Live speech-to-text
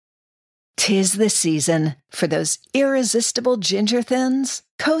'Tis the season for those irresistible ginger thins,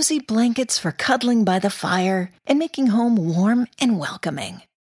 cozy blankets for cuddling by the fire, and making home warm and welcoming.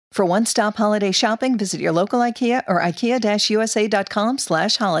 For one-stop holiday shopping, visit your local IKEA or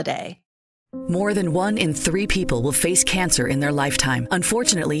ikea-usa.com/holiday. More than 1 in 3 people will face cancer in their lifetime.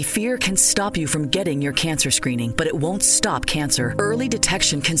 Unfortunately, fear can stop you from getting your cancer screening, but it won't stop cancer. Early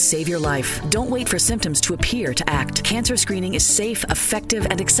detection can save your life. Don't wait for symptoms to appear to act. Cancer screening is safe, effective,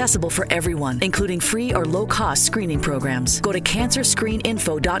 and accessible for everyone, including free or low-cost screening programs. Go to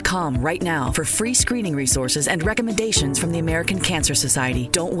cancerscreeninfo.com right now for free screening resources and recommendations from the American Cancer Society.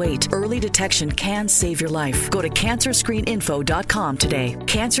 Don't wait. Early detection can save your life. Go to cancerscreeninfo.com today.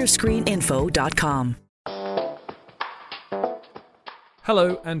 Cancerscreeninfo.com.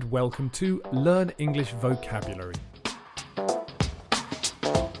 Hello and welcome to Learn English Vocabulary.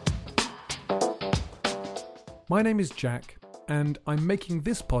 My name is Jack and I'm making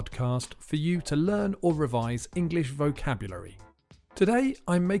this podcast for you to learn or revise English vocabulary. Today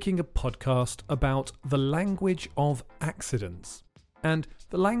I'm making a podcast about the language of accidents, and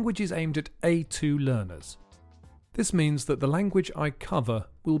the language is aimed at A2 learners. This means that the language I cover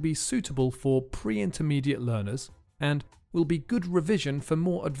will be suitable for pre-intermediate learners and will be good revision for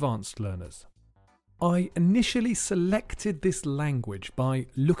more advanced learners. I initially selected this language by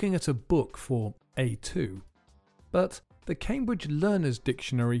looking at a book for A2, but the Cambridge Learners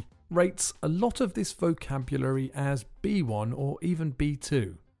Dictionary rates a lot of this vocabulary as B1 or even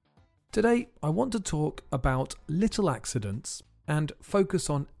B2. Today I want to talk about little accidents and focus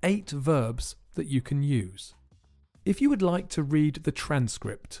on 8 verbs that you can use. If you would like to read the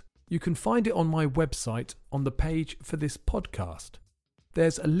transcript, you can find it on my website on the page for this podcast.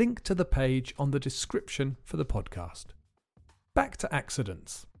 There's a link to the page on the description for the podcast. Back to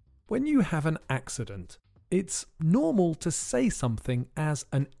accidents. When you have an accident, it's normal to say something as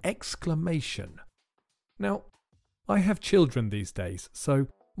an exclamation. Now, I have children these days, so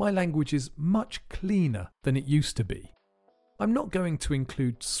my language is much cleaner than it used to be. I'm not going to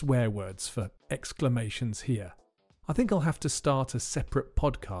include swear words for exclamations here. I think I'll have to start a separate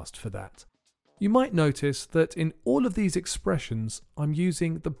podcast for that. You might notice that in all of these expressions, I'm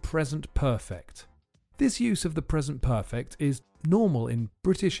using the present perfect. This use of the present perfect is normal in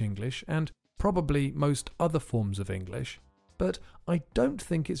British English and probably most other forms of English, but I don't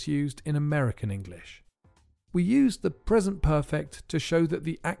think it's used in American English. We use the present perfect to show that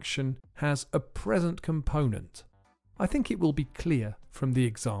the action has a present component. I think it will be clear from the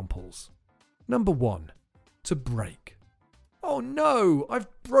examples. Number 1. To break. Oh no, I've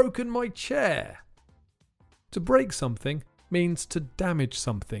broken my chair. To break something means to damage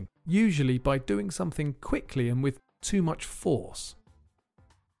something, usually by doing something quickly and with too much force.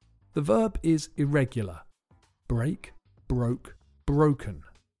 The verb is irregular. Break, broke, broken.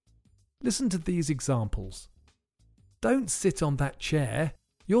 Listen to these examples. Don't sit on that chair.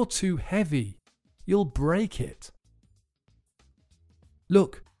 You're too heavy. You'll break it.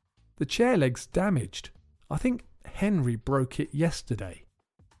 Look, the chair leg's damaged. I think Henry broke it yesterday.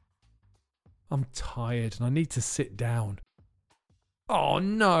 I'm tired and I need to sit down. Oh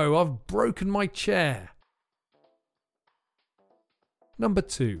no, I've broken my chair. Number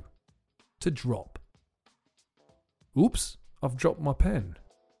 2. To drop. Oops, I've dropped my pen.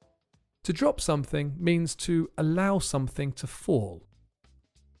 To drop something means to allow something to fall.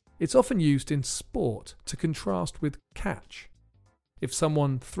 It's often used in sport to contrast with catch. If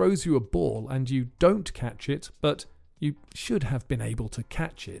someone throws you a ball and you don't catch it, but you should have been able to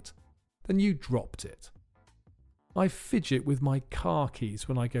catch it, then you dropped it. I fidget with my car keys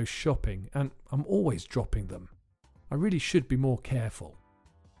when I go shopping and I'm always dropping them. I really should be more careful.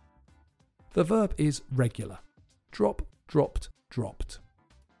 The verb is regular. Drop, dropped, dropped.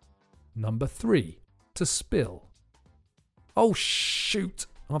 Number 3. To spill. Oh shoot,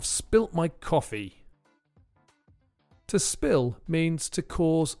 I've spilt my coffee. To spill means to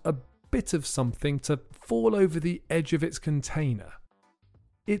cause a bit of something to fall over the edge of its container.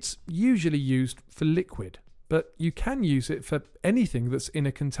 It's usually used for liquid, but you can use it for anything that's in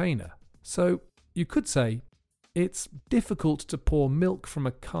a container. So you could say, it's difficult to pour milk from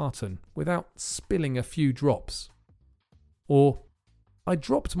a carton without spilling a few drops. Or, I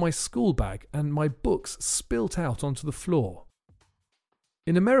dropped my school bag and my books spilt out onto the floor.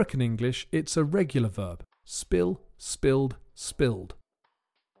 In American English, it's a regular verb. Spill, spilled, spilled.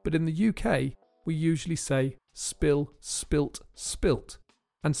 But in the UK, we usually say spill, spilt, spilt,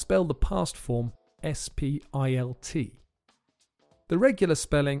 and spell the past form SPILT. The regular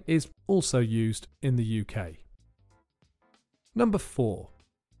spelling is also used in the UK. Number 4.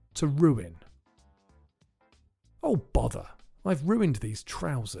 To ruin. Oh bother, I've ruined these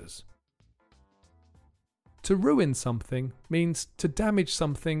trousers. To ruin something means to damage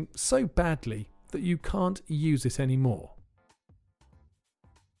something so badly that you can't use it anymore.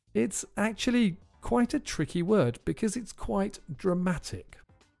 It's actually quite a tricky word because it's quite dramatic.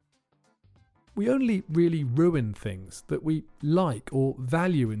 We only really ruin things that we like or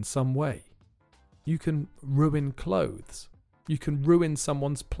value in some way. You can ruin clothes. You can ruin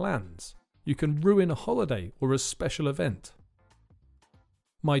someone's plans. You can ruin a holiday or a special event.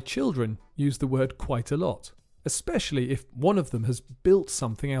 My children use the word quite a lot, especially if one of them has built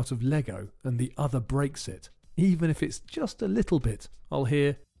something out of Lego and the other breaks it. Even if it's just a little bit, I'll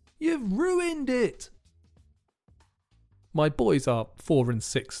hear, "You've ruined it!" My boys are 4 and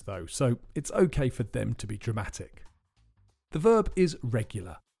 6 though, so it's okay for them to be dramatic. The verb is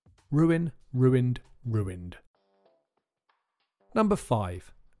regular. Ruin, ruined, ruined. Number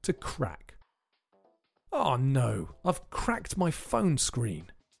 5. To crack. Oh no, I've cracked my phone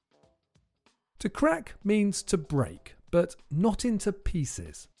screen. To crack means to break, but not into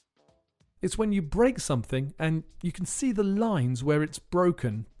pieces. It's when you break something and you can see the lines where it's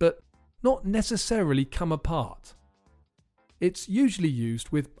broken, but not necessarily come apart. It's usually used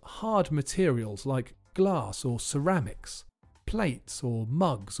with hard materials like glass or ceramics, plates or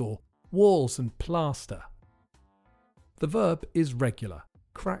mugs or walls and plaster. The verb is regular.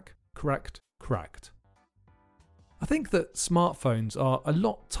 Crack, cracked, cracked. I think that smartphones are a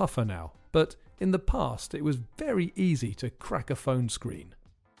lot tougher now, but in the past it was very easy to crack a phone screen.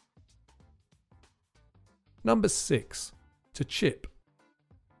 Number 6. To chip.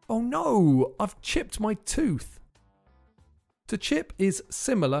 Oh no, I've chipped my tooth. To chip is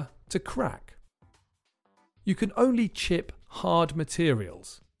similar to crack. You can only chip hard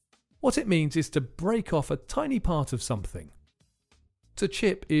materials. What it means is to break off a tiny part of something. To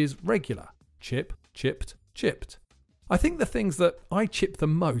chip is regular. Chip, chipped, chipped. I think the things that I chip the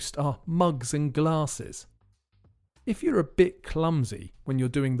most are mugs and glasses. If you're a bit clumsy when you're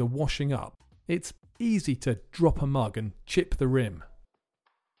doing the washing up, it's easy to drop a mug and chip the rim.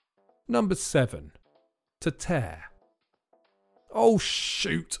 Number 7. To tear. Oh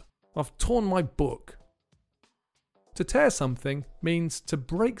shoot, I've torn my book. To tear something means to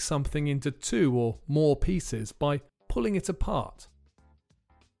break something into 2 or more pieces by pulling it apart.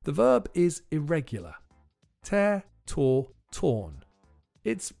 The verb is irregular. Tear, tore, torn.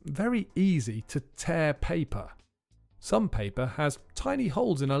 It's very easy to tear paper. Some paper has tiny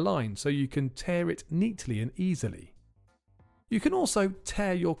holes in a line so you can tear it neatly and easily. You can also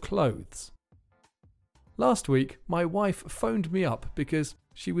tear your clothes. Last week, my wife phoned me up because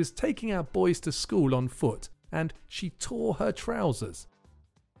she was taking our boys to school on foot and she tore her trousers.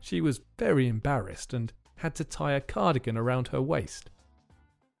 She was very embarrassed and had to tie a cardigan around her waist.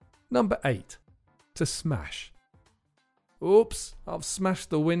 Number 8. To smash. Oops, I've smashed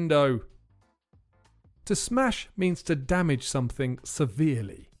the window. To smash means to damage something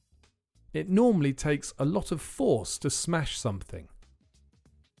severely. It normally takes a lot of force to smash something.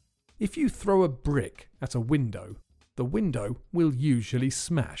 If you throw a brick at a window, the window will usually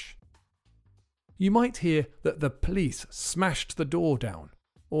smash. You might hear that the police smashed the door down,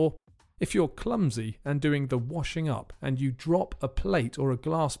 or if you're clumsy and doing the washing up and you drop a plate or a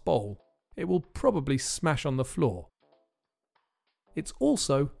glass bowl, it will probably smash on the floor. It's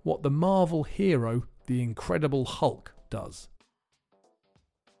also what the Marvel hero, the Incredible Hulk, does.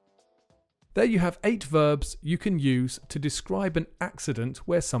 There you have 8 verbs you can use to describe an accident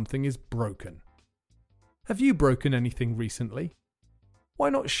where something is broken. Have you broken anything recently? Why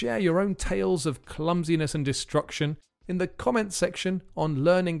not share your own tales of clumsiness and destruction in the comment section on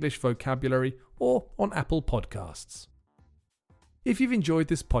Learn English Vocabulary or on Apple Podcasts. If you've enjoyed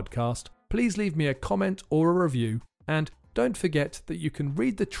this podcast, please leave me a comment or a review, and don't forget that you can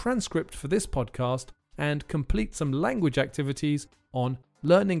read the transcript for this podcast and complete some language activities on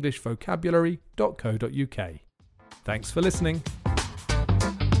learnenglishvocabulary.co.uk. Thanks for listening.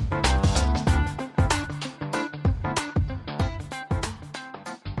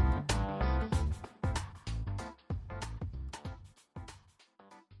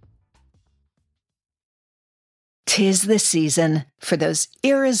 Tis the season for those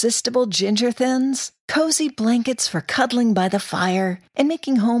irresistible ginger thins, cozy blankets for cuddling by the fire and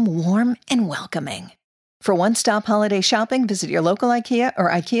making home warm and welcoming. For one-stop holiday shopping, visit your local IKEA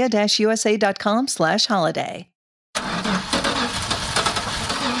or ikea-usa.com/holiday.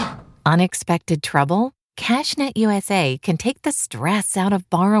 Unexpected trouble? CashNet USA can take the stress out of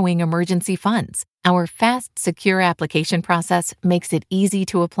borrowing emergency funds. Our fast, secure application process makes it easy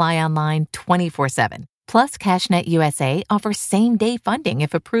to apply online 24/7. Plus, CashNet USA offers same-day funding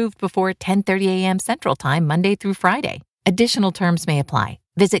if approved before 10:30 a.m. Central Time, Monday through Friday. Additional terms may apply.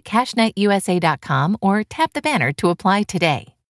 Visit CashNetUSA.com or tap the banner to apply today.